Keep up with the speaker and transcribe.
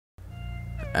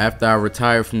After I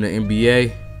retired from the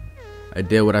NBA, I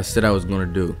did what I said I was going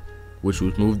to do, which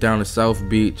was move down to South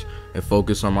Beach and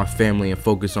focus on my family and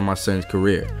focus on my son's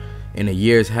career. And the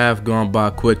years have gone by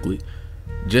quickly.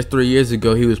 Just 3 years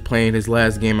ago, he was playing his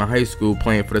last game in high school,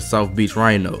 playing for the South Beach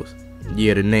Rhinos.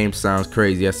 Yeah, the name sounds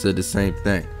crazy. I said the same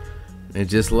thing. And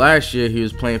just last year, he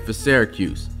was playing for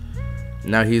Syracuse.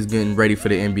 Now he's getting ready for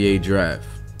the NBA draft.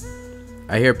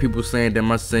 I hear people saying that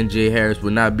my son Jay Harris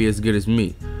will not be as good as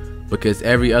me, because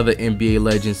every other NBA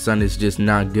legend's son is just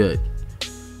not good.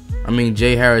 I mean,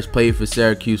 Jay Harris played for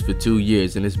Syracuse for 2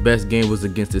 years, and his best game was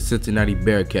against the Cincinnati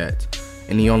Bearcats,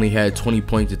 and he only had 20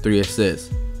 points and 3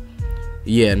 assists.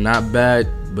 Yeah, not bad,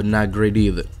 but not great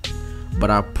either.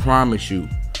 But I promise you,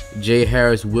 Jay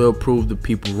Harris will prove the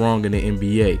people wrong in the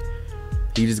NBA.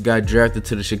 He just got drafted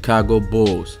to the Chicago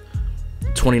Bulls,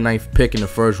 29th pick in the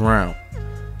first round.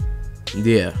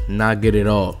 Yeah, not good at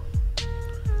all.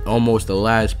 Almost the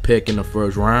last pick in the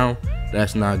first round.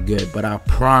 That's not good. But I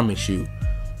promise you,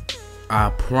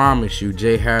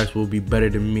 Jay Harris will be better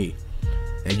than me.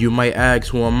 And you might ask,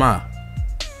 who am I?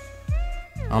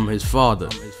 I'm his father,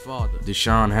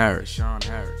 Deshaun Harris.